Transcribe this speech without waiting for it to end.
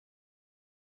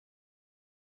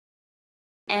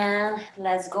And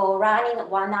let's go running,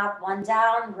 1 up, 1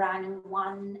 down, running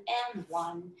 1 and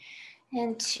 1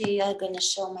 and 2. I'm gonna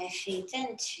show my feet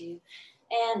and 2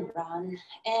 and run,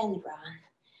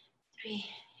 3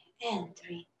 and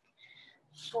 3,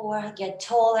 4, get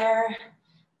taller,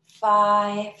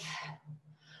 5,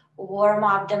 warm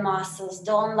up the muscles,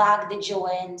 don't lock the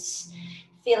joints,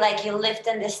 feel like you're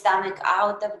lifting the stomach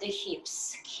out of the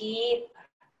hips, keep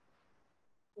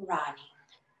running.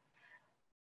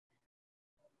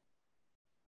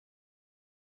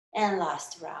 And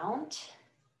last round,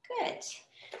 good.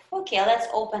 Okay, let's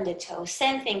open the toes.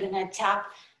 Same thing, gonna tap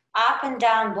up and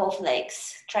down both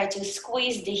legs. Try to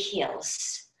squeeze the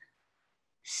heels.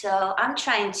 So I'm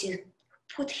trying to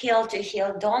put heel to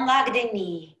heel, don't lock the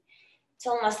knee. It's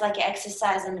almost like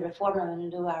exercise in the reformer when we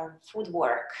do our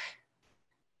footwork.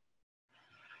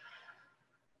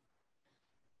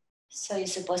 So you're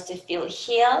supposed to feel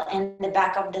heel and the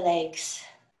back of the legs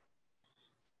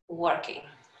working,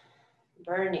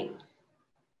 burning.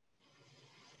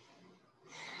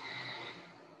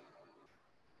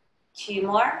 Two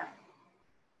more.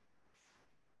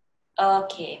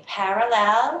 Okay,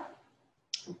 parallel.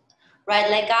 Right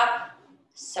leg up,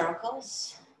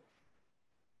 circles.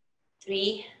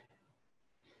 3,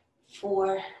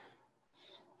 4,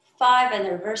 5, and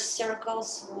reverse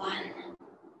circles. 1,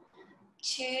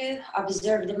 2,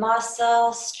 observe the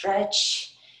muscles,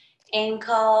 stretch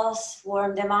ankles,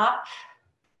 warm them up.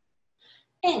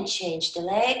 And change the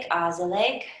leg, other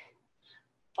leg.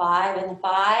 5 and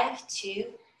 5, 2,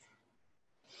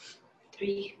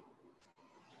 3,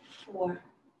 4,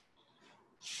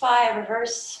 5,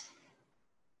 reverse.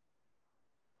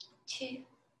 2,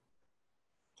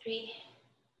 3,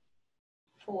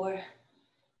 4,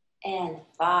 and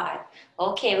 5.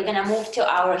 Okay, we're gonna move to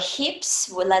our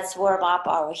hips. Well, let's warm up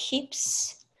our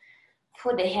hips.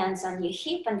 Put the hands on your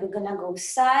hip and we're gonna go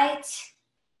side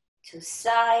to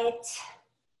side,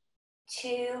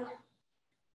 2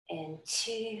 and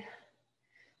 2,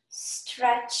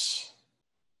 stretch,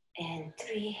 and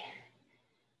 3,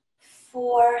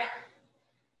 4,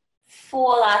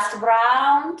 last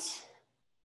round,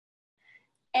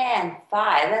 and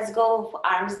 5. Let's go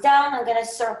arms down. I'm gonna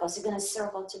circle. So you're gonna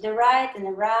circle to the right and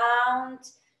around.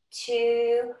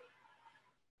 2,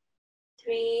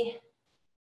 3,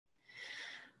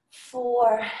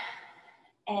 4,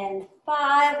 and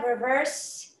 5.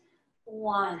 Reverse.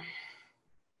 1,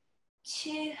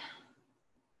 2,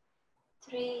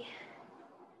 3,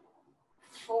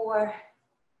 4,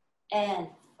 and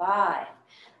 5.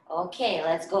 Okay,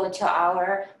 let's go to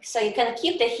our, so you can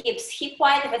keep the hips hip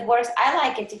wide if it works. I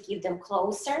like it to keep them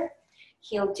closer,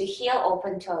 heel to heel,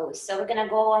 open toes. So we're gonna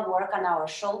go and work on our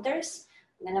shoulders.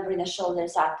 I'm gonna bring the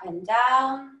shoulders up and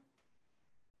down.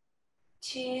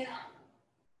 2,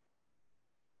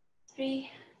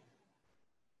 3,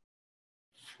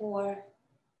 4,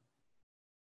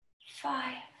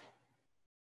 5,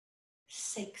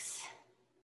 6.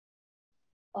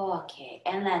 Okay,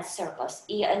 and then circles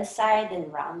inside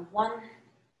and round. 1,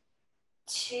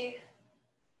 2,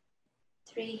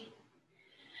 3,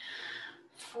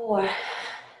 4,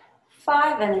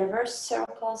 5, and reverse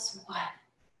circles. 1,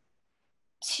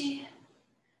 2,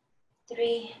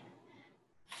 3,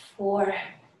 4,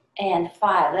 and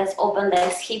 5. Let's open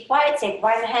legs hip wide. Take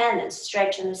one hand and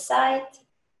stretch on the side.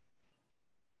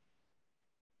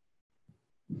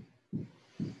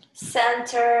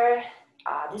 Center,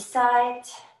 other side.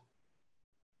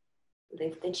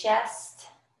 Lift the chest.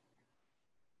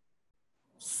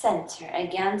 Center,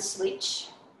 again, switch.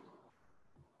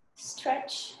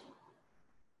 Stretch.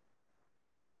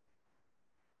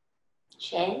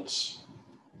 Change.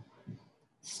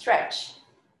 Stretch.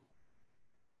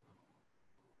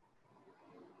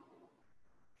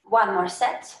 One more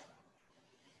set.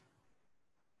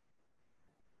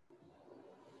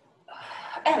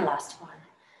 And last one.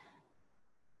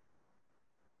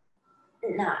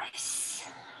 Nice.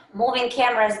 Moving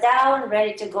cameras down,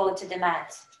 ready to go to the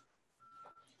mat.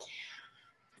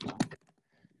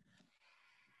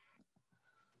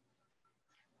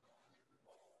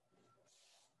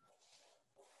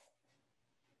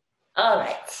 All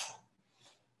right.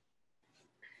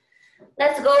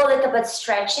 Let's go a little bit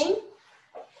stretching.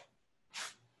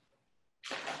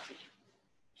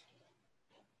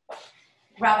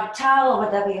 Grab a towel or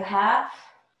whatever you have.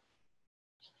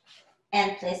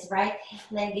 And place right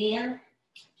leg in.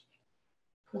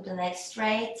 Put the leg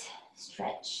straight,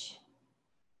 stretch.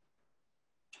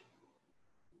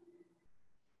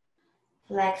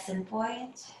 Flex and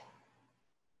point.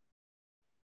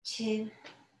 2,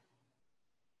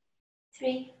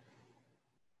 3,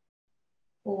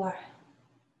 4,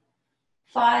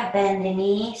 5. Bend the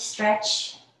knee,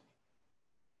 stretch.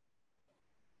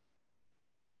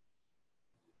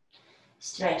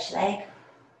 Stretch leg.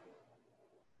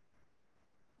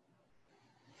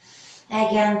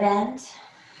 Again, bend.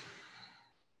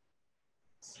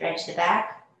 Stretch the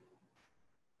back.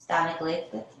 Stomach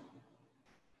lifted.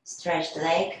 Stretch the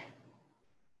leg.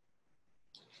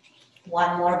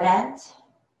 One more bend.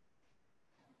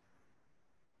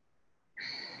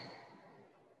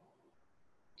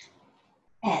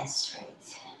 And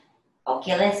straight.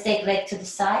 Okay, let's take leg to the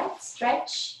side.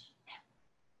 Stretch.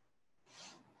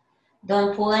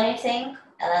 Don't pull anything.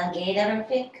 Elongate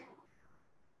everything.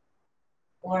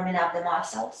 Warming up the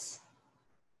muscles.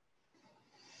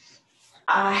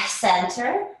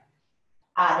 Center.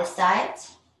 Other side.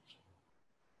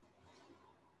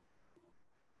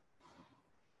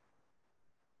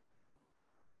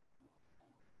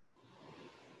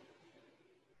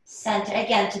 Center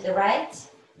again to the right.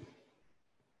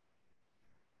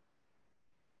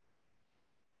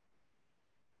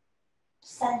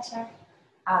 Center.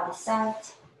 Other side.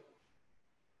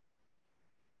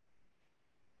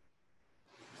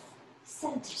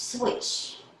 Center.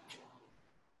 Switch.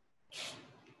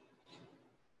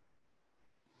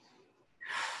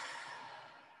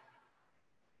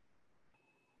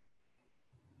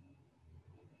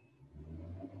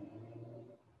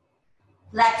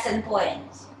 Flex and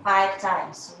point. 5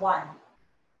 times. 1,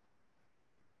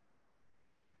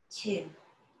 2,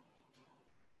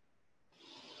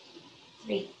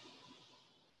 3,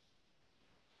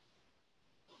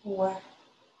 4,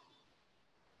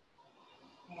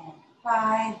 and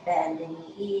 5. Bend the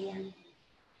knee in.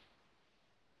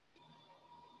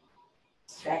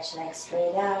 Stretch legs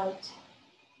straight out.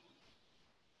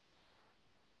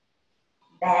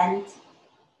 Bend.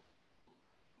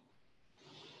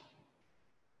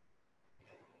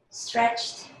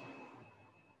 Stretched.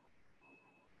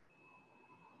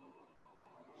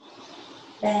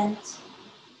 Bent.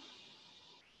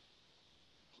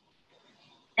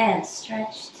 And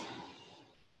stretched.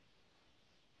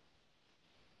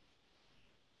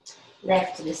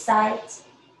 Left to the side.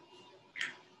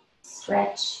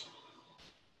 Stretch.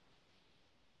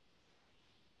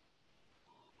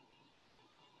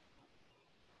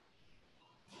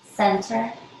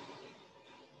 Center.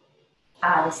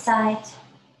 Other side.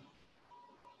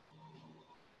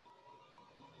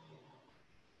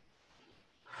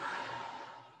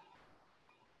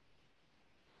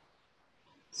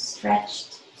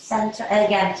 Stretched. Center.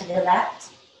 Again to the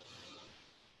left.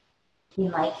 In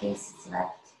my case, it's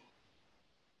left.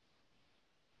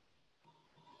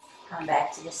 Come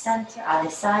back to the center. Other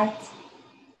side.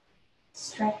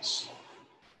 Stretch.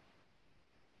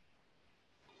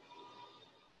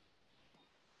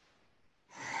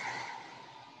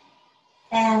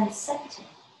 And center.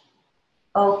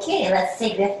 Okay, let's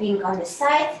take the thing on the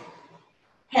side.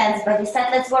 Hands by the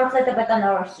side. Let's work a little bit on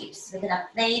our hips. We're gonna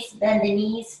bend the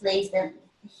knees, place the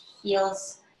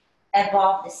heels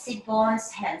above the sit bones,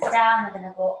 hands down. We're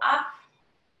gonna go up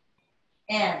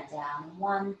and down.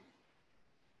 1,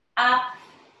 up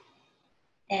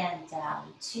and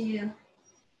down. 2,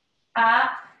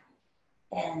 up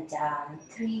and down.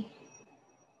 3,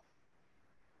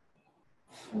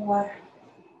 4,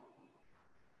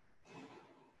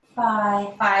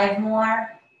 5. 5 more.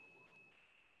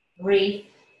 Breathe.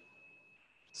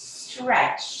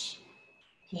 Stretch.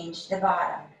 Hinge the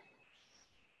bottom.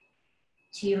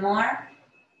 2 more.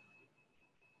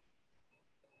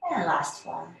 And last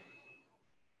one.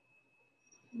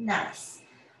 Nice.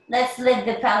 Let's lift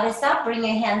the pelvis up. Bring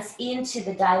your hands into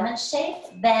the diamond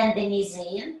shape. Bend the knees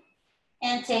in.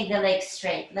 And take the legs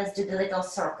straight. Let's do the little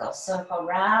circle. Circle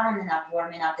round and up,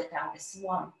 warming up the pelvis.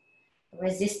 1.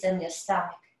 Resist in your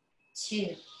stomach.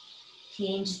 2.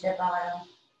 Hinge the bottom.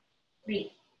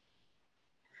 3.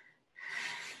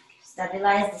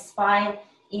 Stabilize the spine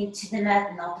into the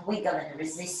mat, not wiggle and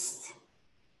resist.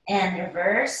 And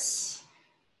reverse.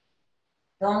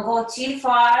 Don't go too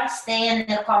far. Stay in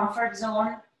the comfort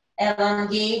zone.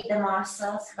 Elongate the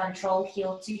muscles. Control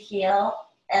heel to heel.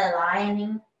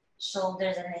 Aligning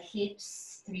shoulders and the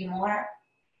hips. 3 more.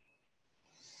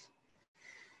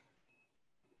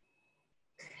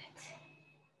 Good.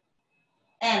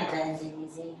 And bend the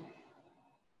knees in.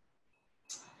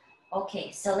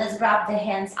 Okay, so let's grab the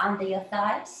hands under your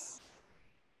thighs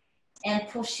and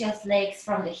push your legs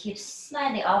from the hips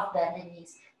slightly off, bend the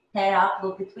knees. Pair up,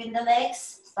 look between the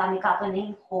legs, stomach up and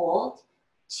in, hold.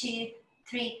 2,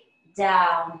 3,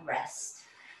 down, rest.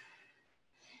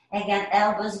 Again,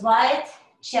 elbows wide,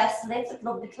 chest lifted,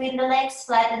 look between the legs,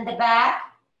 flatten the back,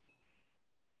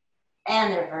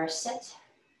 and reverse it.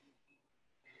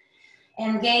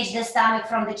 Engage the stomach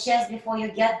from the chest before you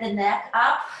get the neck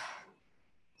up.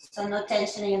 So no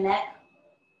tension in your neck.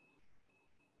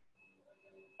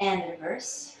 and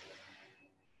reverse.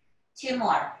 2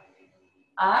 more.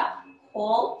 Up,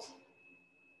 hold,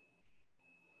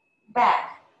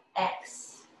 back,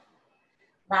 X.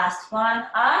 Last one,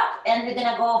 up, and we're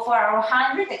gonna go for our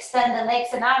 100. Extend the legs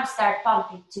and arms, start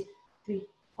pumping. 2, 3,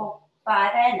 4,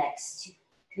 5, and next. 2,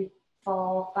 3,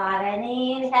 4, 5, and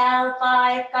inhale,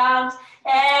 5 counts.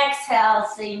 Exhale,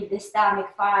 sink the stomach,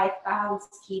 5 counts.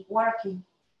 Keep working.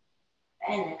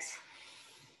 And next.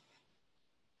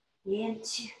 In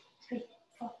 2, 3,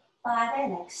 4, 5,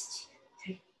 and next.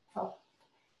 2, 3, 4.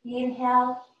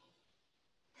 Inhale,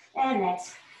 and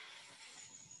next.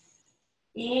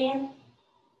 In,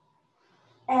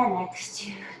 and next.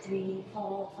 2, 3,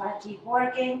 4, 5. Keep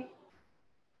working.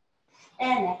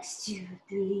 And next. 2,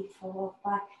 3, 4,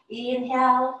 5.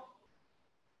 Inhale.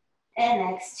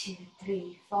 And next. 2,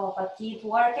 3, 4, 5. Keep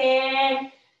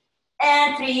working.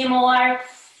 And 3 more.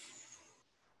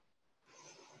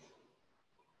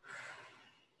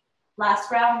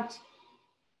 Last round.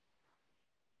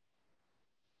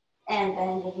 And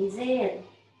bend the knees in.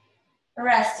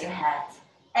 Rest your head.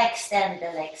 Extend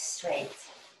the legs straight.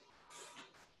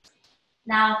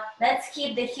 Now, let's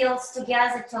keep the heels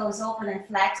together, toes open and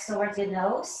flex towards your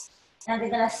nose. And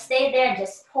we're gonna stay there,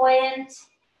 just point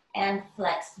and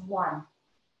flex. 1.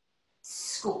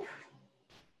 Scoop.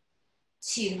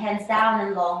 2, hands down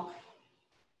and long.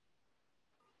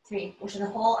 3, push the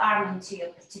whole arm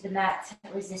into the mat,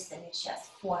 resisting your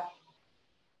chest. 4,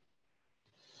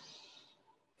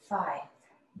 5,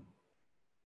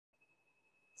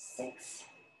 6,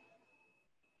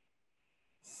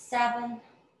 7,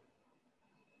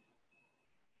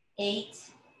 8,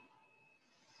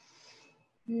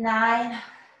 9,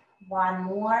 1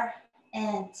 more,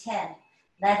 and 10.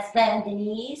 Let's bend the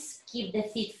knees, keep the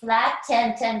feet flat,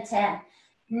 10, 10, 10.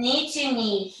 Knee to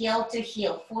knee, heel to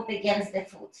heel, foot against the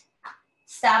foot.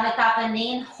 Stomach up and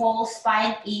in, whole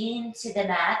spine into the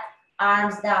mat,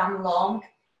 arms down long,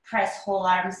 press whole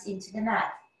arms into the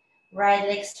mat. Right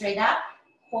leg straight up,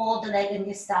 hold the leg in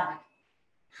your stomach.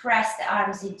 Press the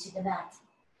arms into the mat.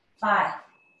 5,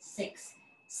 6,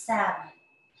 7,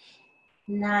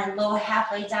 9, lower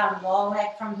halfway down, long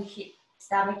leg from the hip,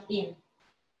 stomach in.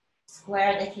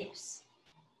 Square the hips.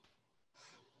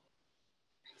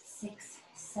 6,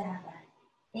 7,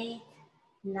 8,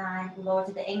 9, lower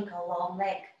to the ankle, long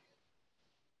leg.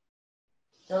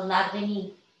 Don't lock the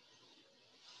knee.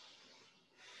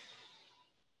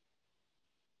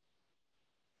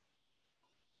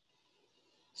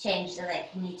 Change the leg,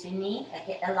 knee to knee,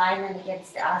 get alignment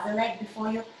against the other leg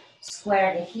before you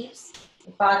square the hips.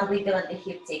 Without wiggle at the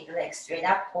hip, take the leg straight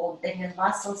up, hold the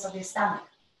muscles of your stomach.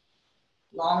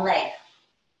 Long leg.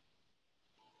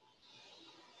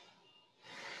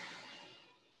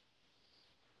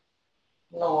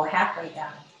 Lower halfway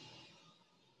down.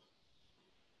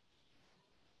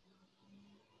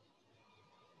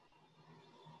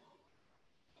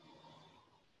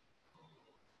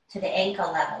 To the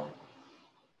ankle level.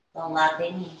 Don't lock the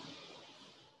knee.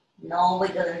 No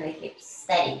wiggle in the hips.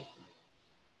 Steady.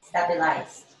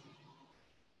 Stabilized.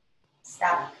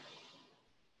 Stomach.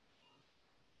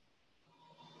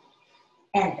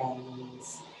 And bend the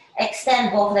knees.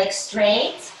 Extend both legs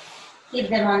straight. Keep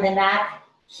them on the mat.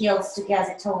 Heels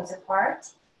together, toes apart.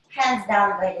 Hands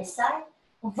down by the side.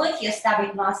 With your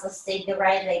stomach muscles, take the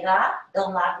right leg up.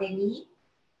 Don't lock the knee.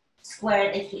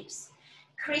 Square the hips.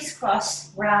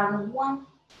 Crisscross round 1.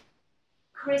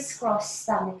 Crisscross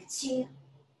stomach 2.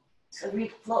 So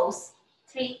rib close.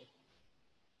 3,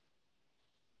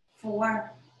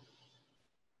 4,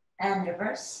 and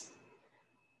reverse.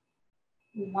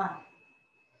 1,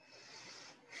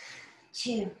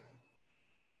 2,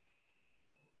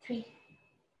 3,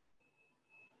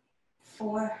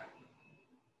 4,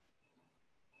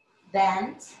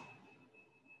 bend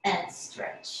and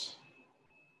stretch.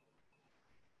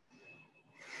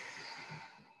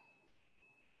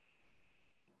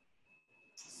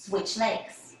 Switch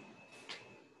legs.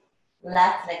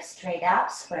 Left leg straight up,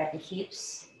 square the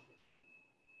hips,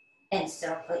 and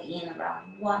circle in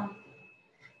around 1,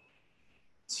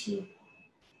 2,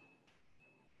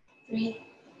 3,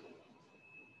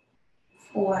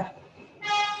 4,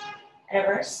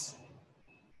 reverse.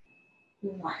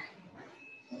 1,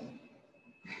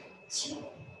 2,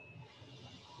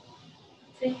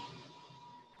 3,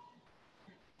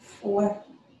 4,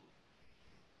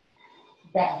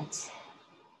 bend,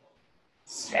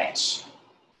 stretch.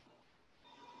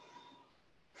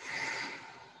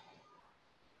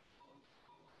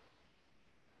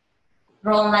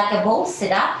 Roll like a ball,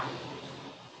 sit up.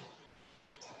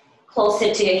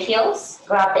 Closer to your heels,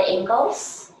 grab the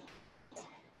ankles.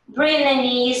 Bring the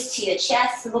knees to your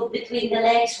chest, look between the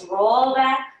legs, roll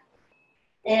back.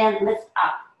 and lift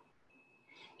up.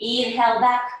 Inhale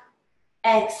back,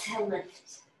 exhale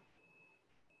lift.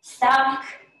 Stomach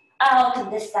out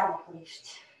of the stomach lift.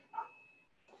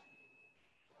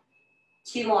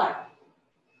 2 more.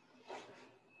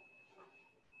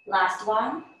 Last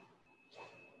one.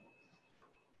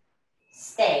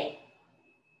 Stay.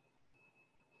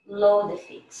 Lower the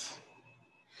feet.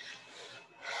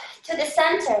 To the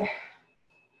center.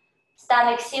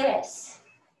 Stomach serious.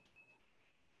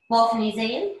 Both knees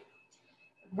in.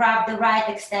 Grab the right,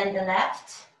 extend the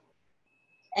left.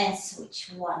 And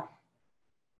switch. 1,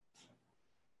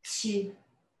 2,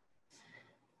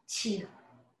 2,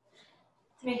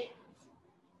 3,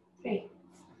 3,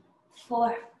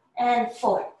 4, and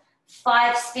 4.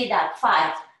 5, speed up.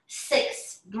 5,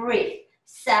 6, breathe.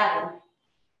 7,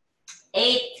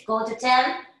 8, go to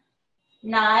 10,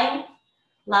 9,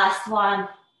 last one.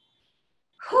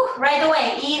 Whew, right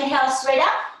away, inhale straight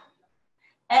up,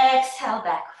 exhale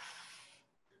back.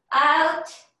 Out,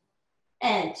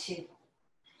 and 2.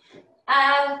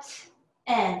 Out,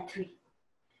 and 3.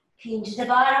 Pinch the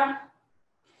bottom,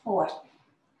 4,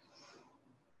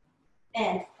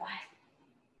 and 5,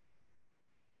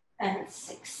 and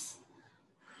 6.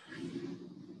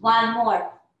 One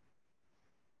more.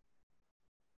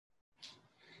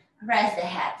 Rest the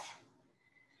head.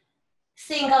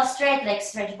 Single straight leg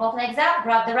stretch, both legs up,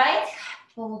 grab the right,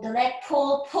 pull the leg,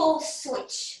 pull, pull,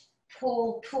 switch.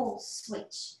 Pull, pull,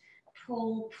 switch.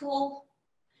 Pull, pull,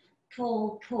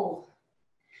 pull, pull.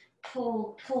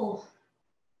 Pull, pull,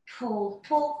 pull,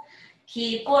 pull.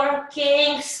 Keep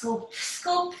working, scoop,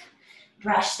 scoop.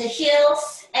 Brush the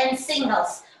heels and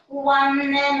singles.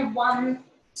 1 and 1,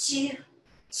 2,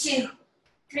 2,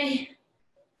 3,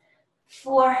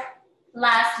 4.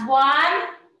 Last one.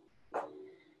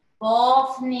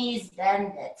 Both knees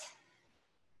bended.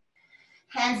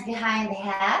 Hands behind the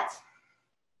head.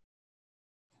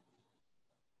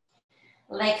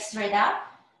 Legs straight up.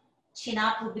 Chin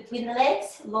up between the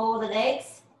legs. Lower the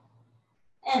legs.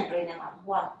 And bring them up.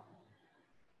 1.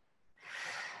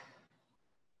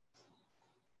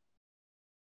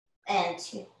 And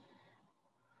 2.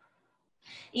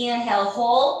 Inhale,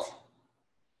 hold.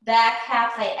 Back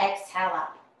halfway, exhale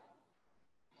up.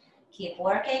 Keep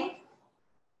working.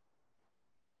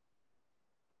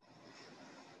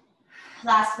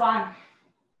 Last one.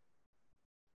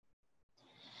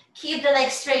 Keep the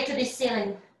legs straight to the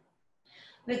ceiling.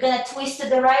 We're gonna twist to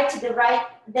the right,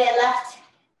 the left,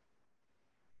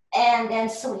 and then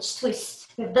switch,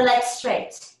 twist with the legs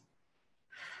straight.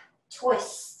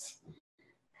 Twist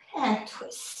and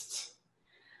twist.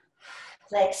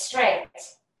 Legs straight.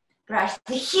 Brush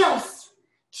the heels.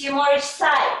 2 more each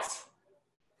side.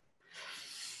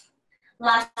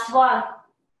 Last one.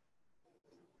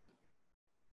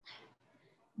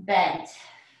 Bend.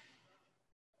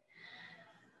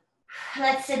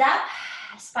 Let's sit up.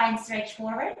 Spine stretch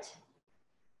forward.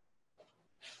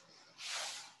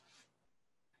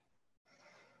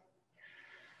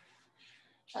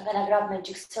 I'm gonna grab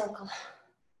magic circle.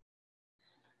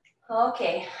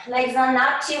 Okay, legs are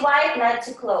not too wide, not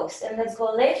too close. And let's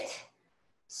go lift,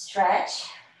 stretch,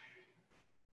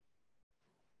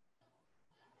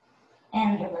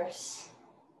 and reverse.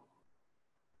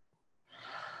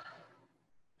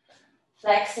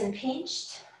 Flex and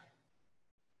pinched,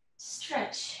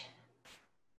 stretch,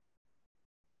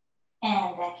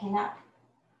 and backing up.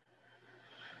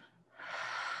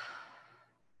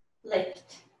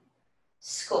 Lift,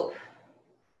 scoop.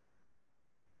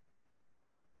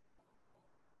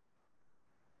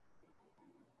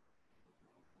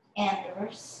 And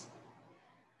reverse.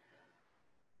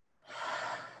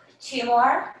 2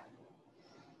 more.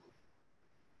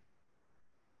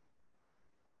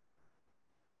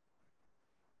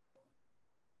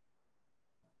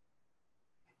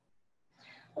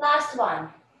 Last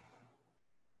one.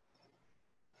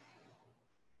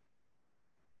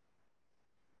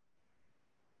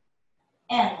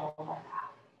 And over.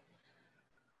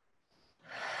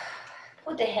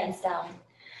 Put the hands down.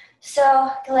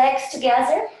 So the legs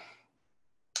together.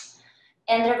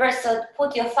 And reverse, so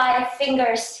put your 5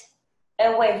 fingers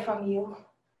away from you.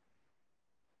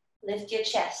 Lift your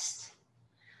chest.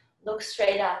 Look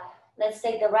straight up. Let's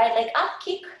take the right leg up,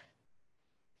 kick.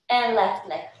 And left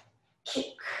leg,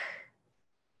 kick.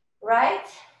 Right,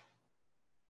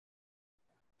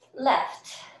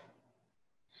 left.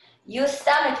 Use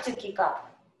stomach to kick up.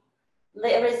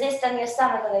 Resist on your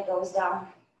stomach when it goes down.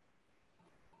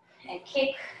 And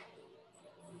kick,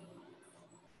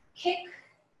 kick,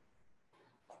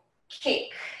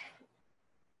 kick.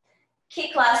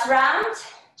 Kick last round,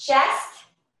 chest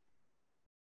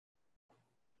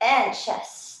and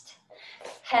chest.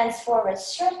 Hands forward,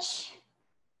 stretch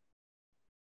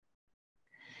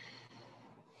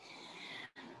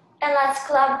And let's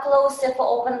come closer for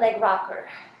open leg rocker.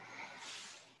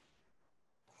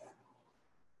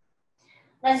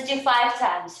 Let's do 5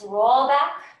 times. Roll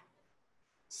back,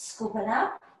 scoop it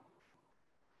up,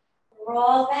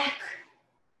 roll back,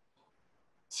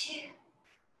 2,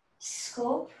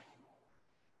 scoop,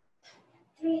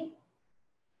 3,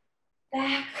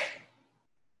 back,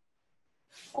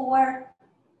 4,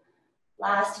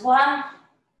 last one,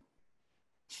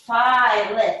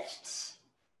 5, lift.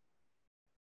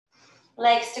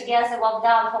 Legs together, walk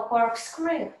down for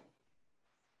corkscrew.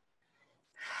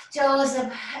 Toes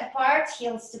apart,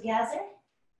 heels together.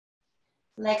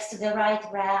 Legs to the right,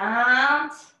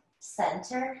 round,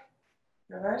 center,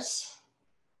 reverse,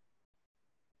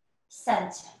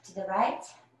 center, to the right,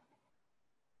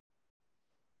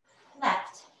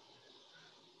 left,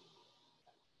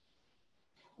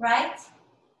 right,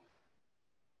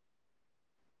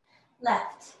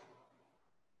 left.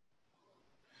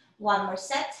 One more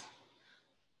set,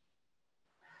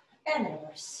 and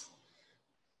reverse.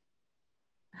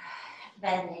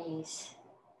 Bend the knees.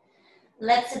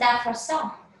 Let's sit down for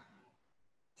some.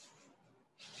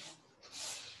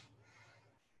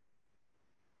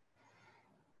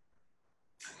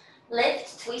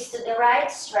 Lift, twist to the right,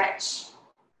 stretch.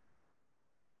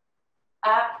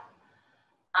 Up,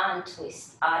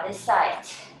 untwist, other side.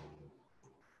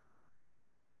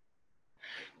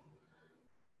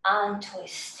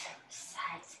 Untwist,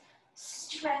 side,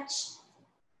 stretch.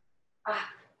 Up,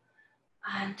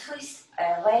 untwist,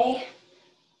 away.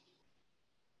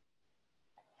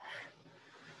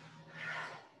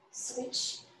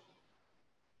 Switch.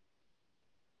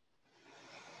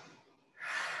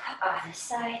 Other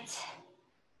side.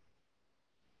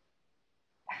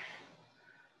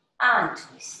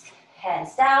 Untwist.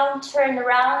 Hands down, turn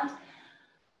around.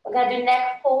 We're gonna do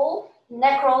neck pull,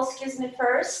 neck roll, excuse me,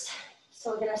 first.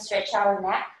 So we're gonna stretch our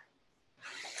neck.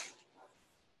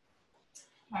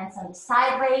 Hands on the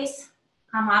sideways.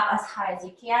 Come up as high as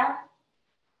you can.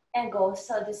 And go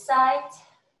to the side.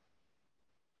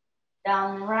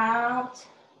 Down, around.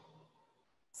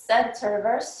 Center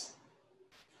reverse.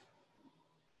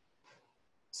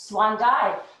 Swan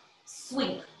dive.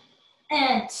 Sweep.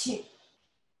 And 2,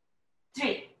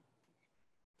 3,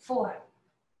 4,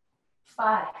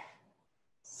 5,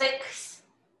 6,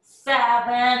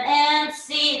 7, and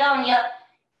sit on your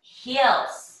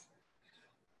heels.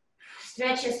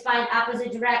 Stretch your spine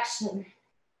opposite direction.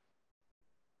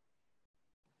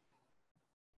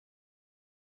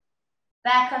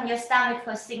 Back on your stomach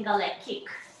for single leg kick.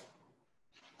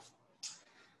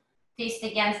 Fist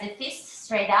against the fist,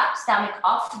 straight up, stomach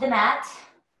off the mat.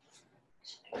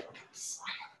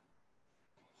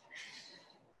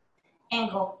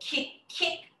 And go kick,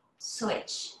 kick,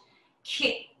 switch.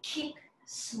 Kick, kick,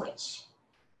 switch.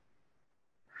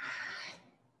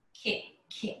 Kick,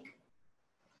 kick.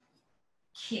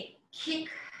 Kick, kick.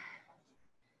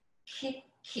 Kick,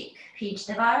 kick. Pinch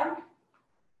the bottom.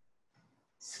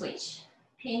 Switch.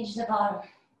 Pinch the bottom.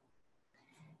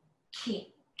 Kick,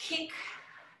 kick.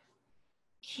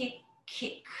 Kick,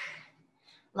 kick.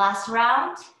 Last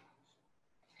round.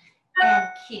 And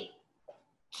kick,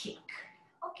 kick.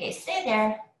 Okay, stay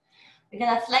there. We're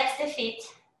gonna flex the feet.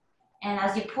 And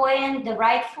as you point the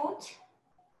right foot,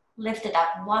 lift it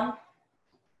up. 1,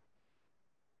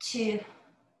 2,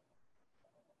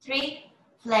 3.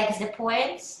 Flex the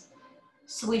points.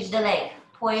 Switch the leg.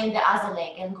 Point the other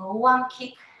leg and go 1,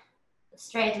 kick.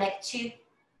 Straight leg, 2,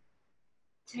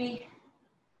 3.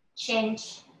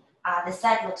 Change. The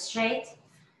side looks straight.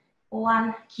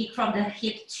 1, kick from the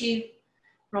hip, 2.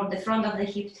 From the front of the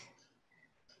hip.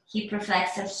 Hip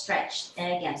reflexor stretched.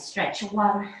 And again, stretch.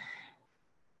 1,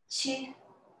 2,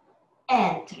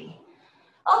 and 3.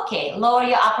 Okay, lower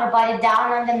your upper body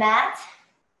down on the mat.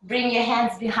 Bring your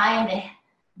hands behind the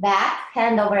back,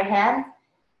 hand over hand.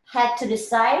 Head to the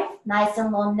side, nice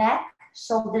and long neck.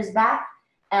 Shoulders back,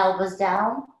 elbows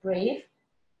down. Breathe.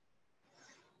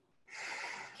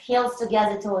 Heels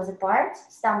together, toes apart.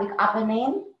 Stomach up and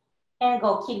in. And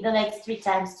go, kick the legs 3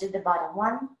 times to the bottom.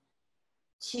 1,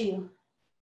 2,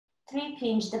 3.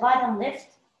 Pinch the bottom,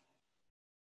 lift.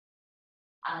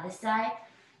 Other side.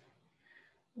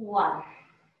 1,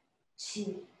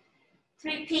 2,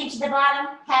 3. Pinch the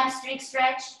bottom, hamstring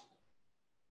stretch.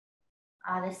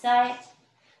 Other side.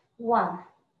 1,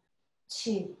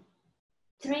 2,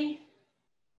 3.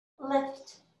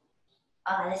 Lift.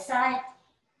 Other side.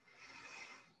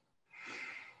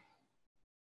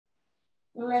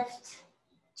 Lift.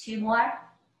 2 more.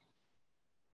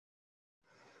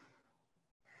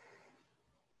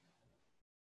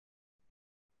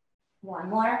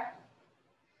 One more.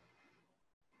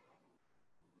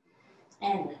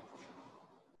 And lift.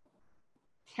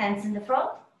 Hands in the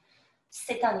front.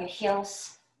 Sit on your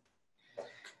heels.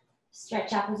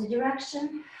 Stretch opposite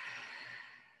direction.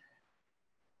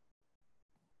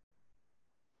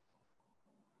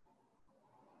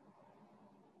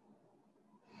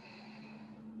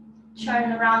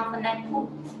 Turn around for neck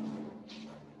pull.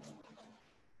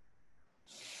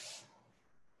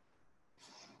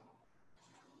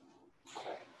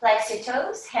 Flex your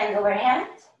toes, hand over hand.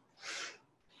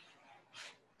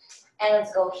 And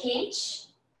let's go hinge,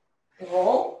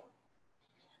 roll,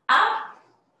 up,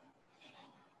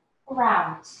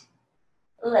 round,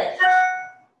 lift,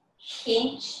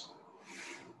 hinge,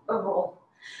 roll,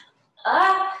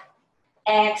 up,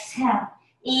 exhale,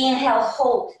 inhale,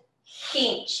 hold,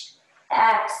 hinge,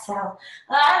 exhale,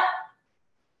 up,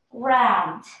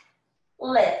 round,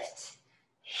 lift,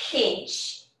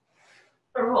 hinge,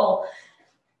 roll,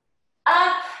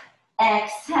 up,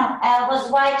 exhale,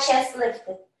 elbows wide, chest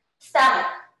lifted, stomach,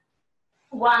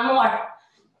 one more.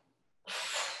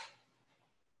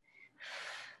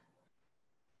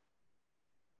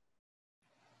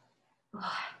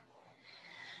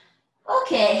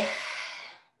 Okay,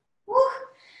 woo.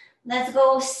 Let's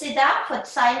go sit up for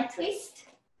side twist.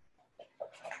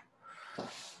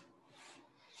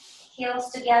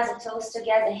 Heels together, toes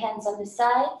together, hands on the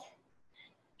side,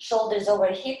 shoulders over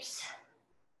hips.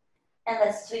 And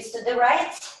let's twist to the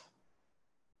right,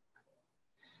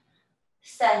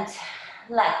 center,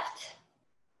 left,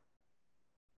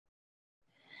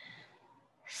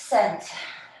 center,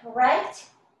 right,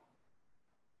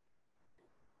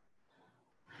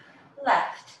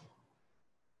 left,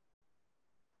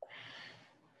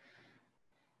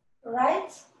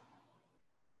 right,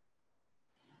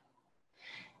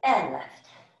 and left.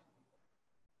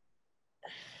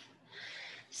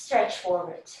 Stretch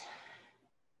forward.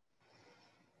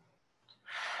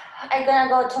 I'm gonna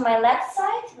go to my left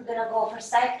side. We're gonna go for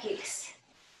side kicks.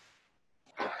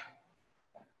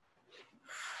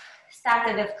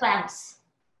 Started with clamps.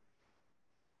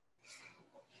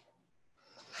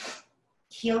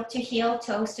 Heel to heel,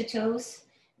 toes to toes.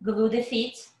 Glue the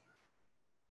feet.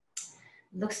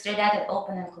 Look straight at it,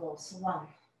 open and close. 1,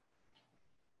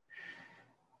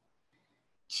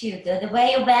 2. The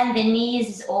way you bend the knees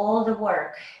is all the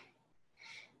work.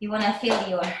 You wanna feel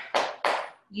your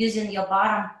using your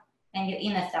bottom and your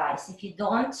inner thighs. If you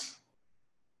don't,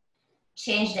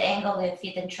 change the angle of your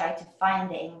feet and try to find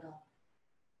the angle.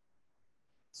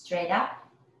 Straight up.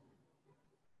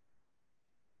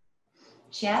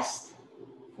 Chest.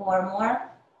 4 more.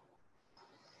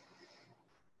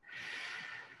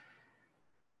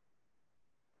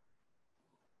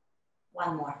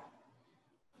 One more.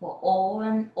 For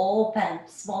open,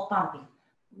 small pumping.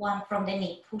 1 from the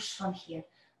knee, push from here,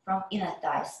 from inner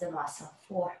thighs, the muscle.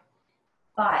 4,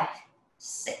 5,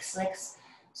 6, legs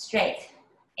straight.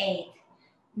 8,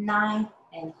 9,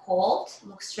 and hold.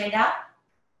 Look straight up.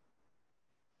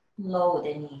 Lower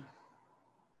the knee.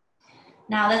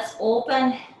 Now let's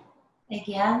open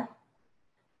again.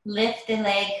 Lift the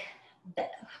leg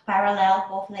parallel,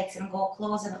 both legs, and go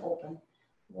close and open.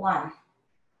 1,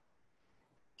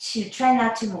 2. Try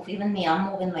not to move. Even me, I'm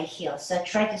moving my heels. So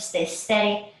try to stay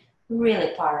steady,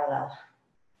 really parallel.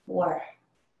 4,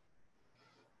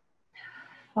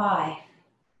 5,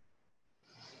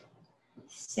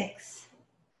 6,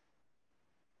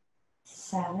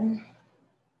 7,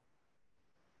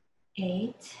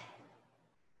 8,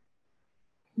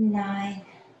 9,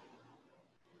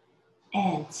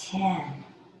 and 10.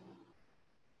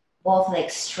 Both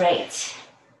legs straight.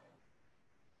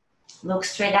 Look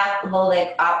straight up, low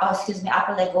leg up,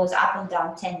 upper leg goes up and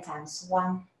down 10 times.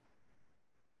 1,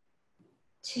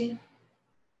 2,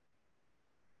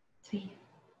 3,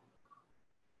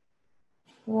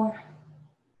 4,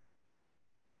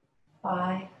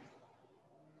 5,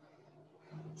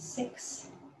 6,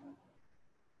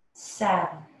 7,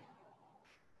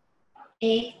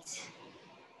 8,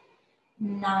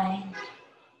 9,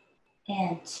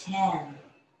 and 10.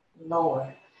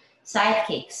 Lower. Side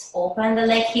kicks. Open the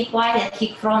leg hip wide and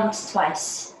kick front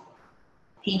twice.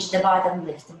 Pinch the bottom,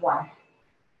 lift. 1.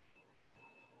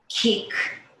 Kick,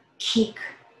 kick.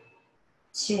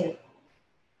 2.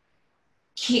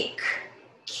 Kick,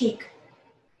 kick.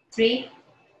 3.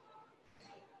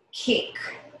 Kick,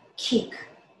 kick.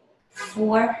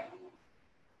 4.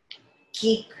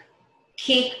 Kick,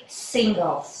 kick.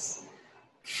 Singles.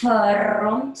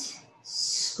 Front,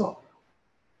 scoop.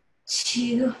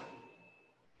 2,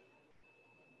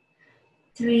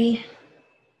 3,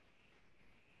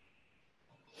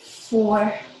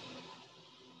 4.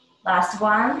 Last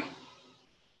one.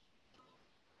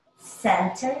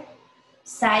 Center.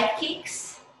 Side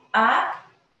kicks. Up,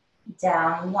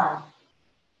 down. 1,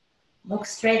 Look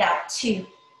straight up. 2,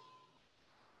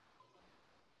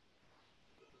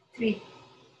 3,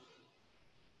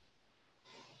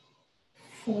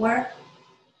 4,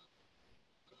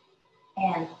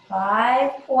 and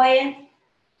 5. Point.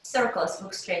 Circles.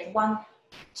 Look straight. 1,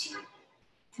 2,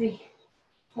 3,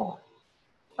 4,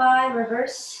 5.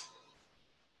 Reverse.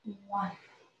 1,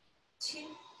 2,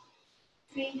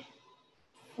 3,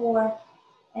 4,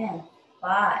 and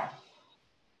 5.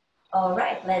 All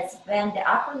right, let's bend the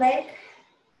upper leg.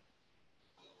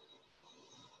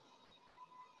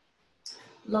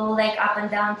 Lower leg up and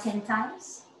down 10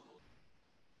 times.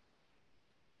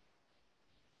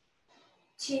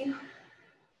 2,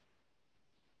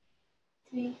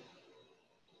 3,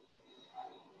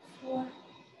 4,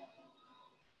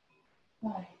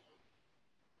 5,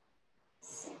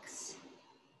 6,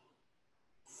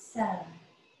 7,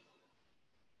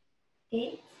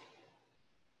 8,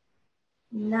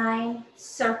 9.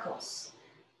 Circles.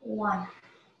 1,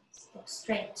 look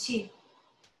straight. 2,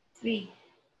 3,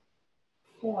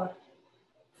 4,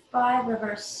 5.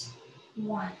 Reverse.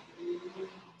 1,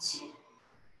 2,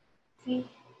 3,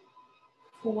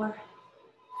 4,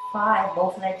 5.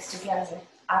 Both legs together.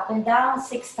 Up and down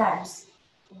 6 times.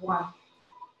 1,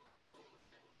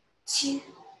 2,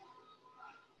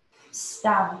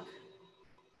 stomach.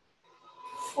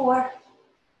 4,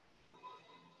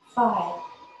 5,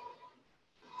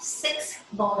 6.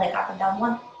 Both leg up and down.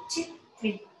 1, 2,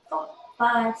 3, 4,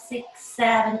 5, 6,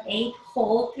 7, 8.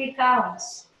 Hold 3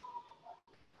 counts.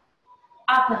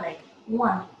 Upper leg.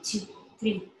 1, 2,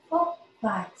 3, 4,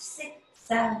 5, 6,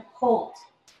 7. Hold.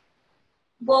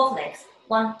 Both legs.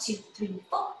 1, 2, 3,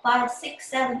 4, 5, 6,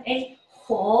 7, 8.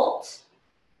 Hold.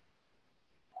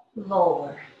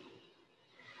 Lower.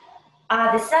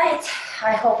 Other side.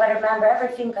 I hope I remember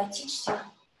everything I teach you.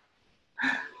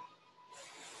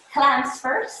 Clamps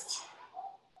first.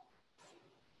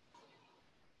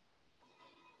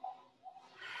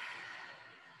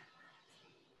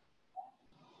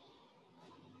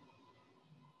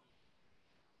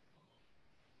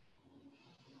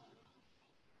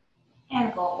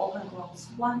 And go open, close.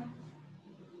 1,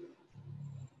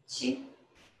 2,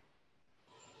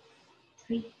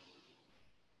 3,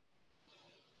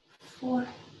 4,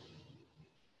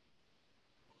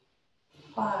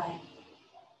 5,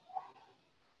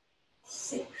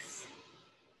 6,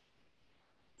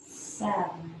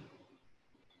 7,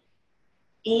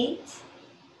 8,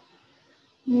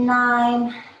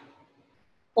 9.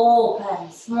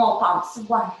 Open. Small pumps.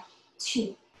 1,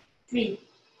 2, 3,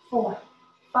 4,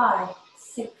 5,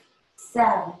 6,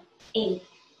 7, 8,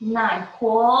 9.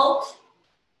 Hold.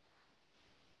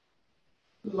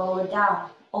 Lower down.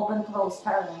 Open, close,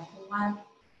 parallel. 1,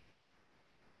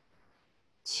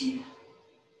 2,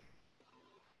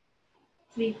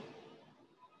 3,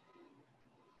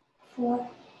 4,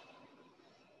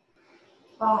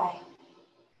 5,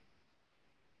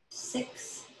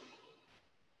 6,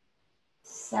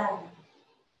 7,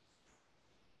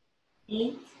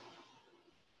 8,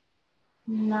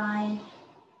 9,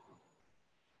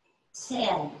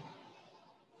 10.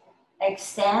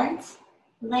 Extend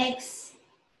legs.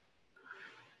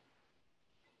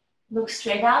 Look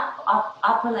straight up,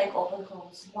 upper leg open,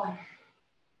 close. 1,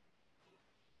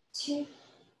 2,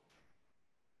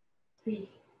 3,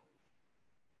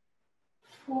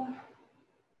 4,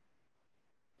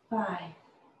 5,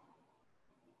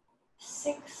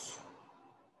 6,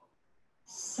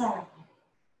 7,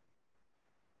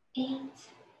 8,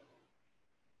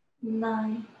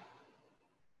 9.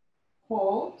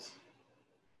 Hold.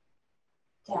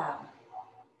 Down.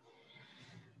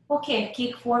 Okay,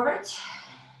 kick forward.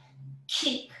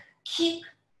 Kick, kick.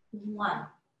 1.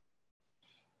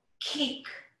 Kick,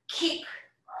 kick.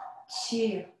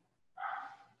 2.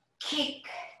 Kick,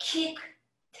 kick.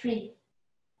 3.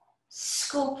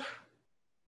 Scoop.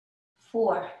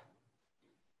 4.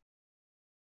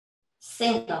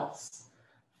 Singles.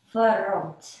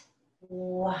 Front.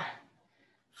 1.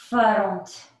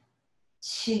 Front.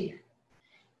 2.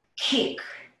 Kick.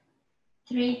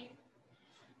 3.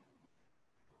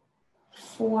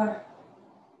 4.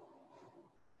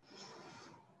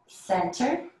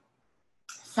 Center.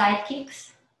 Side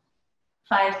kicks.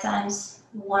 5 times.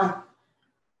 1,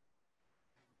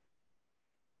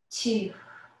 2,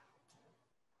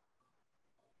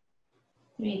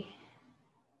 3,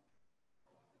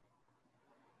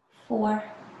 4.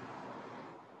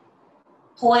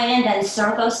 Point and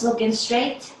circles looking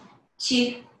straight.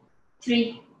 2,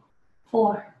 3,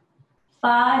 4,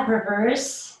 5.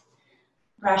 Reverse.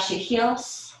 Brush your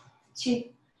heels. 2.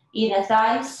 Inner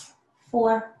thighs.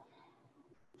 4,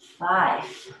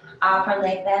 5. Upper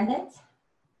leg bended.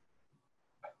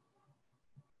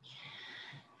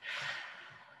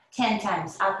 10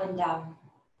 times up and down.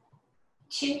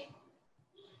 2,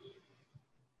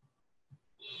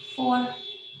 4,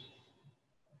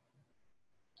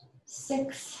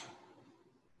 6,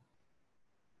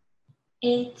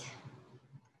 8.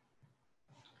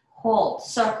 Hold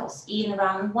circles in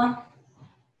around 1,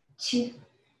 2,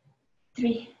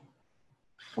 3,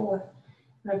 4.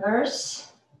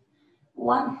 Reverse.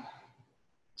 1,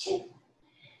 2,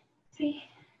 3,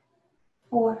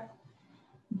 4.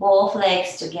 Both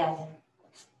legs together.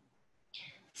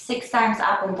 6 times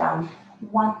up and down.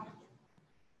 1,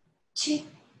 2,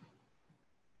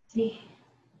 3,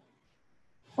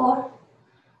 4,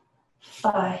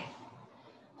 5.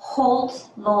 Hold,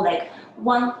 low leg.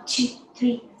 1, 2,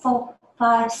 3, 4,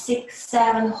 5, 6,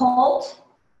 7. Hold,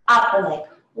 upper leg.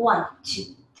 1,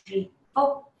 2, 3,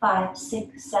 4, 5,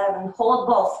 6, 7. Hold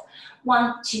both.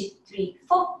 1, 2, 3,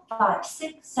 4, 5,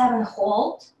 6, 7.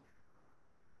 Hold.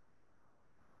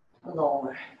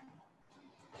 Lower.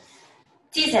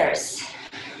 Teasers.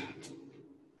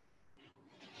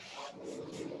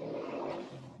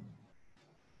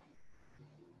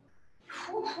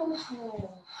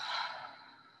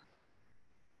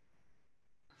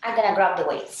 I'm gonna grab the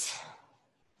weights.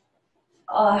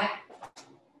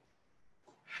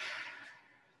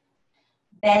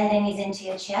 Bend the knees into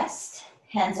your chest,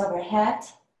 hands overhead,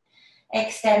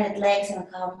 extended legs and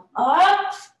come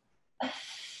up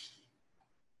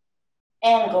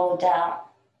and go down.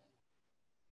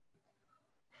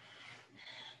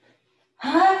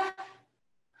 Up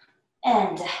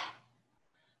and down.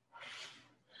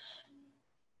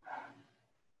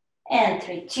 And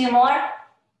 3, 2 more.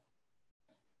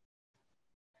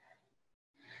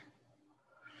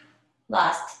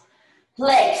 Last.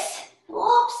 Legs.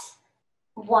 Oops.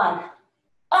 1.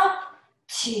 Up.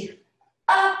 2.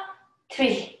 Up.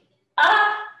 3.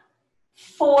 Up.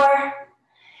 4.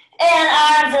 And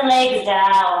arms and legs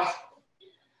down.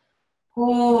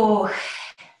 Ooh.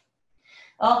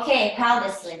 Okay,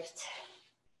 pelvis lift.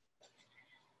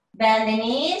 Bend the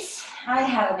knees. I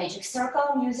have a magic circle,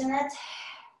 I'm using it.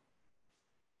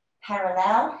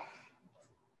 Parallel.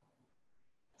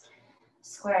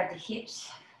 Square the hips.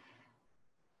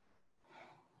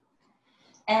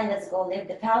 And let's go lift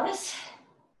the pelvis.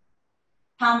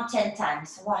 Pump 10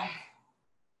 times. 1,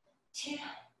 2,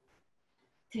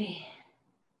 3,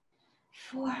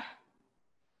 4,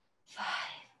 5,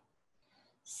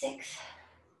 6,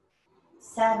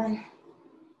 7,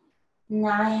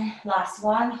 9. Last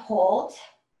one. Hold.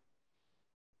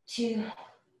 2,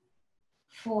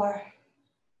 4,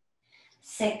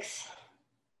 6,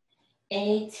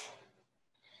 8,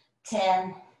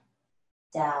 10.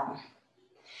 Down.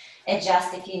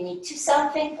 Adjust if you need to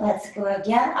something. Let's go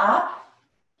again. Up.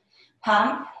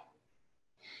 Pump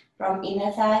from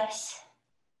inner thighs.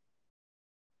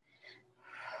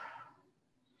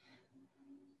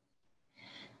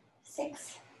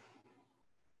 6,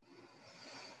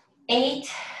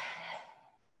 8.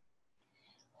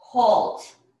 Hold.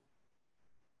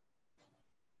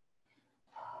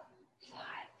 5,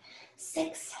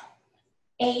 6,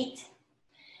 8.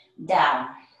 Down.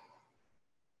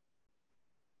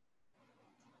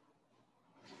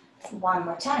 One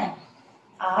more time.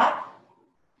 Up.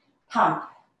 Pump.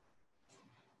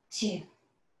 2,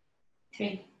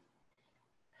 3,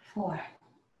 4,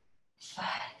 5,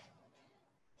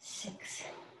 6,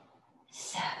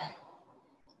 7,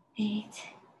 8,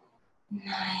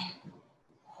 9.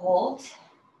 Hold.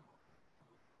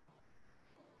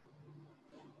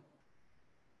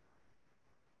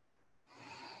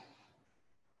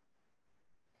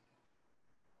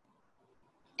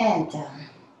 And down.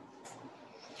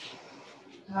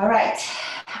 All right.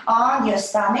 On your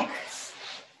stomach.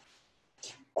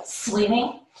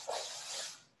 Swimming.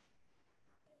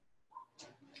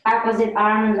 Opposite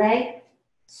arm and leg.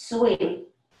 Swim.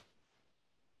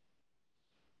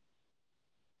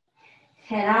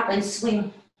 Head up and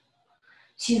swim.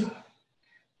 2,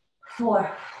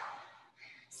 4,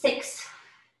 6,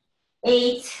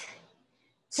 8,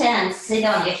 10. Sit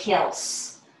on your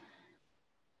heels.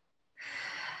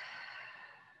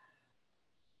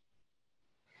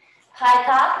 Hike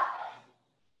up.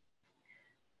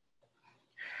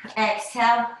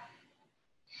 Exhale.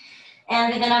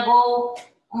 And we're gonna go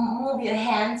move your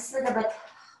hands a little bit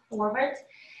forward.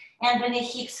 And bring your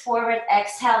hips forward.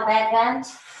 Exhale, back bend.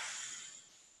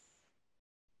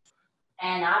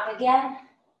 And up again.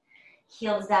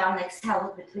 Heels down,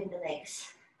 exhale between the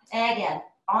legs. And again,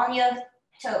 on your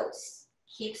toes.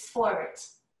 Hips forward.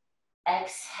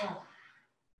 Exhale.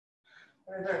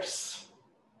 Reverse.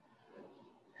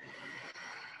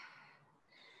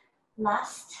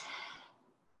 Last.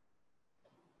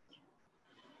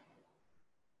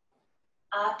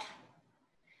 up,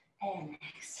 and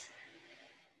next.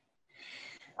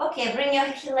 Okay, bring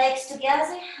your legs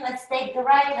together. Let's take the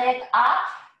right leg up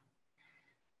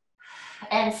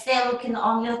and stay looking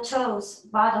on your toes,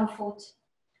 bottom foot.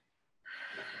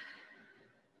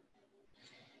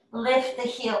 Lift the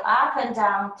heel up and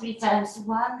down 3 times.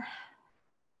 1,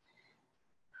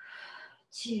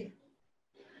 2,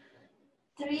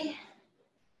 3.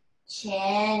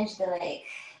 Change the leg.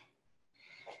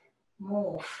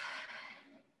 Move.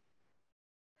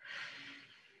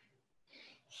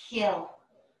 Heel.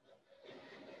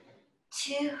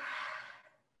 2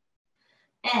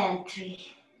 and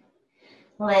 3.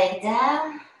 Leg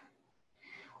down.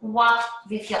 Walk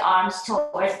with your arms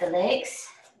towards the legs.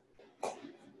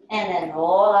 And then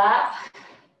roll up.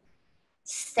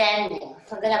 Standing.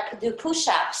 We're gonna do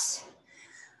push-ups.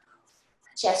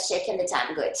 Just checking the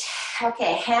time, good.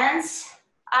 Okay, hands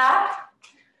up,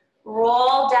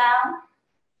 roll down,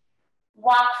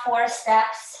 walk 4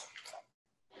 steps,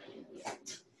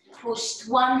 push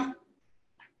 1,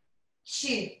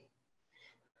 2,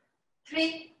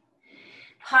 3,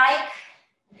 pike,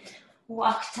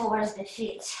 walk towards the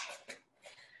feet,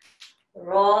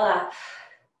 roll up,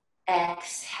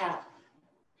 exhale.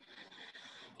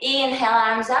 Inhale,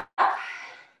 arms up,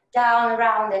 down,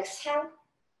 around, exhale.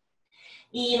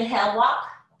 Inhale, walk.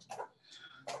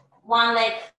 1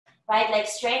 leg, right leg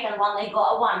straight and 1 leg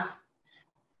go. 1,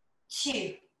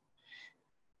 2,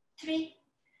 3.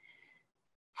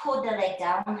 Put the leg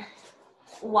down.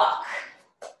 Walk.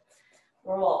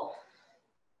 Roll.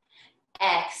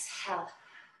 Exhale.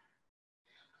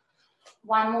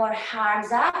 1 more,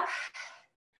 arms up.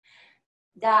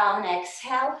 Down,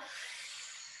 exhale.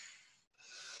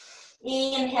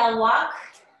 Inhale, walk.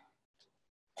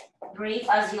 Breathe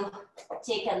as you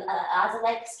take other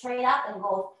leg straight up and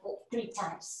go 3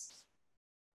 times.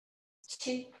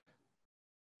 2,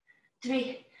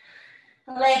 3.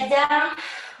 Leg down.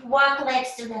 Walk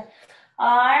legs to the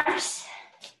arms.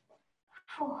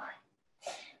 4.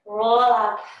 Roll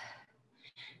up.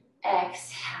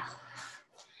 Exhale.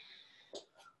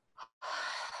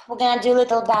 We're gonna do a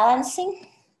little balancing.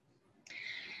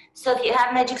 So if you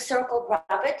have magic circle,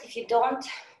 grab it. If you don't,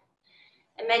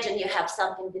 imagine you have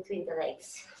something between the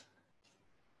legs.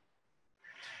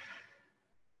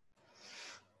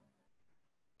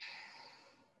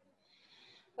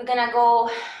 We're gonna go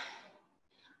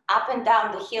up and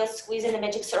down the heels, squeezing the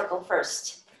magic circle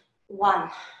first. 1,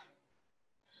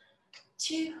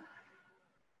 2,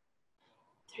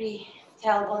 3,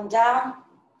 tailbone down.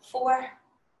 4,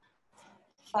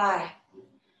 5,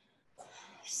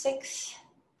 6,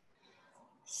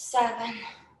 7,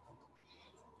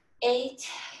 8,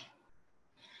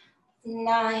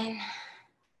 9,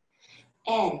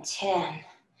 and 10.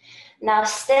 Now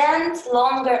stand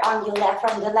longer on your left,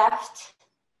 from the left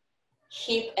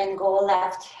hip and go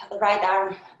left, right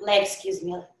arm, leg, excuse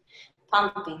me,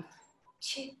 pumping.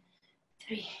 2,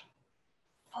 3,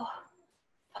 4,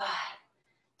 5,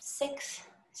 6,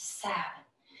 7,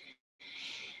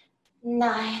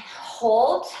 9.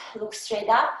 Hold, look straight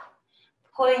up,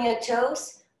 point your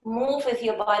toes, move with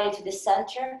your body to the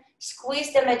center,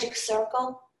 squeeze the magic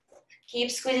circle, keep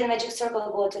squeezing the magic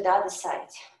circle, go to the other side.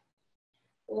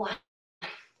 1,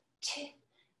 2, 3,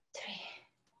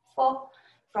 4,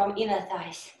 from inner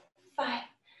thighs. 5,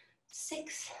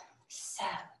 6, 7,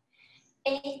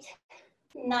 8,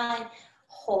 9.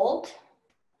 Hold,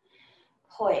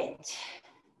 point.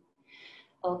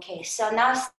 Okay, so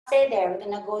now stay there. We're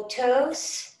gonna go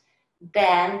toes,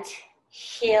 bend,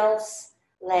 heels,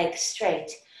 legs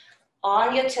straight.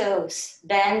 On your toes,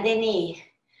 bend the knee,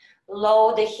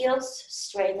 lower the heels,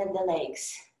 straighten the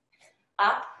legs.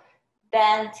 Up,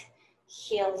 bend,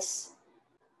 heels,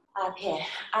 up here,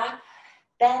 up,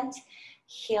 bend,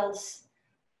 heels,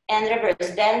 and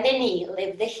reverse. Bend the knee,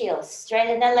 lift the heels,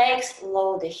 straighten the legs,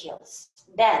 lower the heels.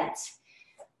 Bend,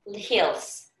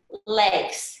 heels,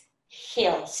 legs,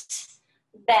 heels,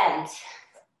 bend,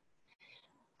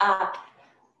 up,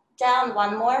 down.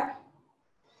 1 more.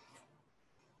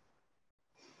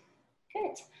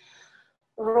 Good.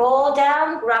 Roll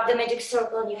down, grab the magic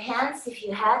circle in your hands if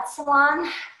you had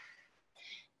one,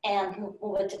 and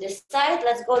move it to the side.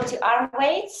 Let's go to arm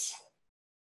weights.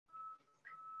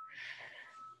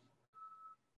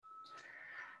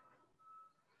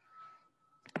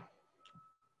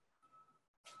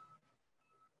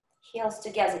 Heels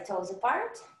together, toes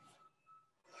apart.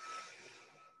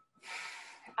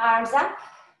 Arms up,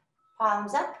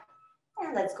 palms up,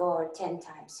 and let's go over 10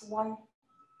 times. 1,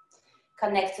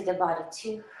 connect to the body.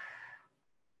 2,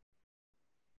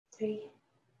 3,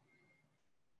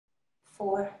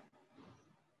 4,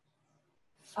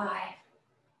 5,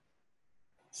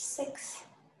 6,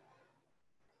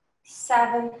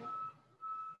 7,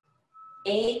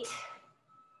 8,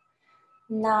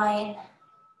 9,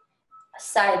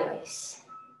 sideways.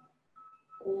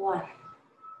 1,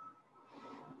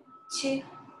 2,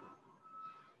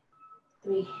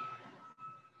 3,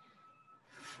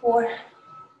 4,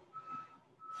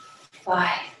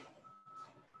 5,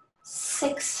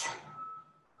 6,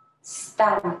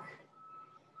 stomach,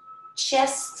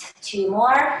 chest, 2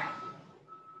 more,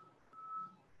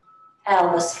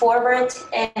 elbows forward,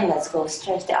 and let's go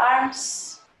stretch the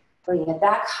arms, bring it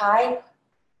back high,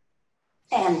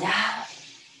 and down,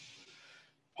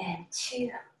 and 2,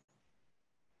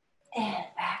 and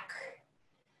back,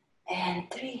 and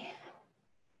 3,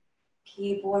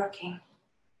 keep working,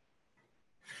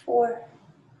 4,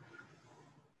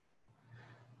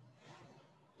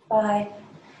 5,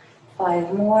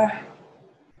 5 more,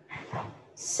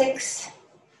 6,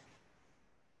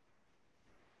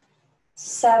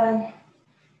 7,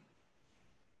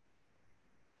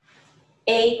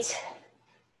 8,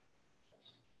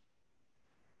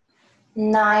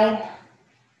 9,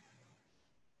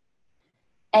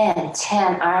 and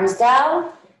 10. Arms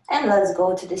down, and let's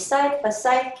go to the side for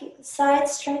side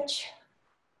stretch.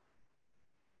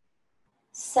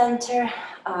 Center,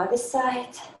 other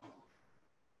side.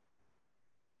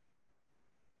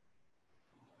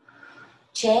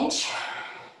 Change.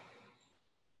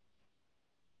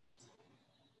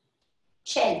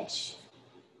 Change.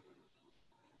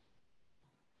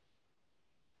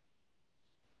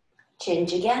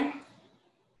 Change again.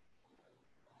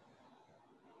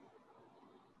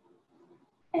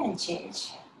 And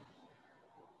change.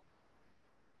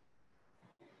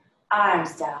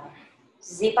 Arms down.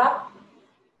 Zip up.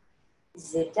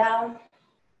 Zip down.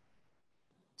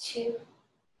 2,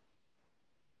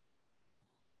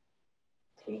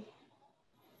 3,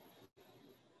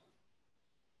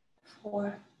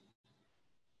 4,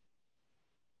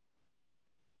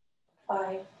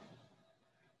 5.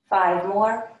 5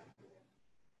 more.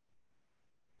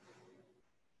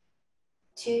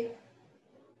 2,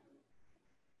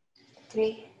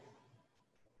 3,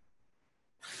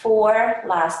 4.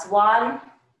 Last one.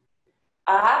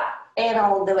 Up and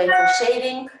all the way for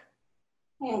shading.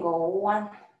 And go 1,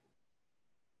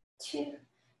 2.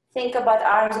 Think about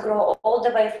arms grow all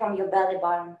the way from your belly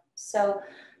button. So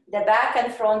the back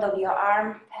and front of your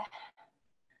arm,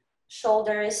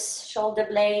 shoulders, shoulder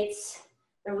blades,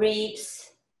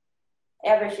 ribs,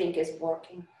 everything is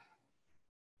working.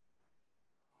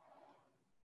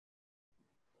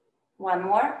 1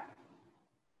 more.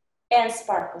 And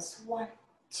sparkles. 1,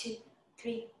 2,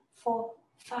 3, 4,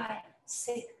 5,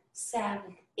 6,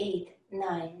 7, 8,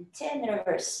 9, 10.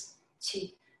 Reverse. 2,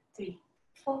 3,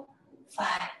 4,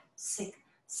 5, 6,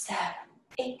 7,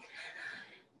 8,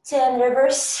 10.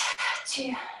 Reverse.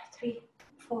 2, 3,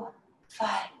 4,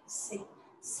 5, 6,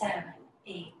 7,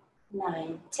 8,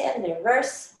 9, 10.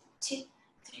 Reverse. 2,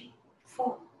 3,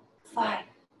 4, 5,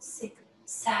 6,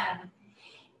 7,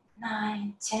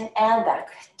 9, 10. And back.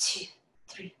 2,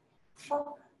 3,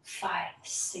 4, 5,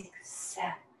 6,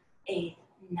 7, 8,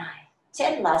 9,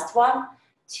 10. Last one.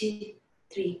 2,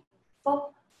 3, 4,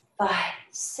 5,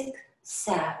 6,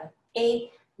 7,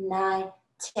 8, 9,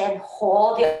 10.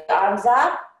 Hold your arms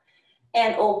up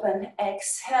and open.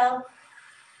 Exhale.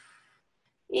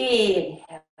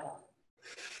 Inhale.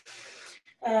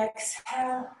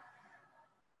 Exhale.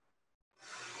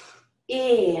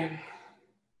 In.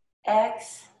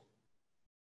 Exhale.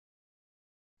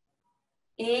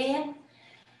 In.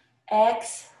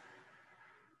 Exhale.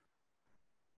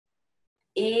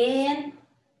 In.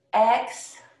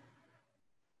 Exhale.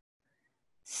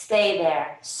 Stay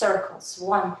there. Circles.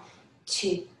 1,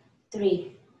 2,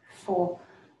 3, 4,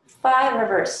 5.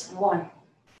 Reverse. 1,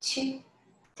 2,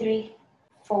 3,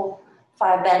 4,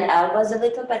 5. Bend elbows a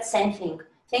little bit. Same thing.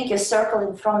 Think you're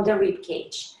circling from the rib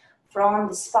cage, from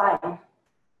the spine.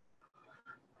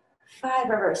 5.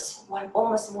 Reverse. 1.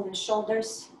 Almost moving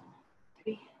shoulders.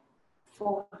 3,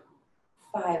 4,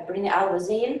 5. Bring the elbows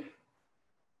in.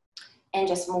 And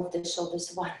just move the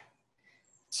shoulders. 1,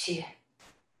 2,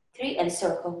 3. And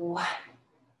circle. 1,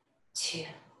 2,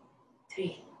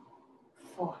 3,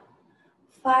 4,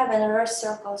 5. And reverse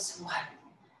circles. 1,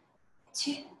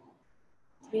 2,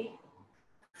 3,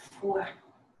 4,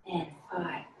 and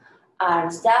 5.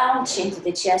 Arms down, chin to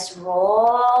the chest,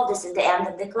 roll. This is the end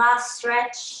of the class.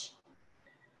 Stretch.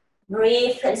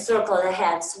 Breathe and circle the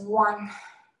hands. 1,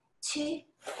 2,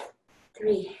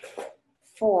 3,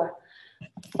 4,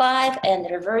 5. And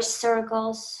reverse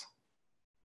circles.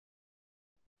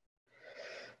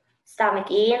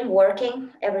 Stomach in, working.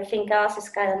 Everything else is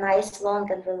kind of nice, long,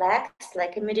 and relaxed,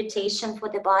 like a meditation for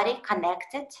the body,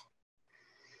 connected.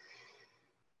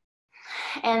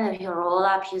 And you roll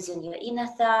up using your inner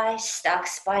thighs, stack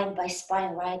spine by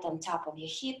spine right on top of your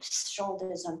hips,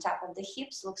 shoulders on top of the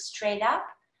hips, look straight up,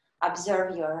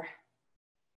 observe your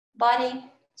body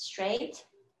straight.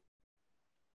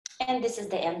 And this is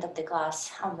the end of the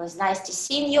class. It was nice to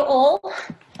see you all.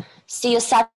 See you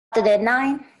Saturday at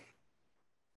 9.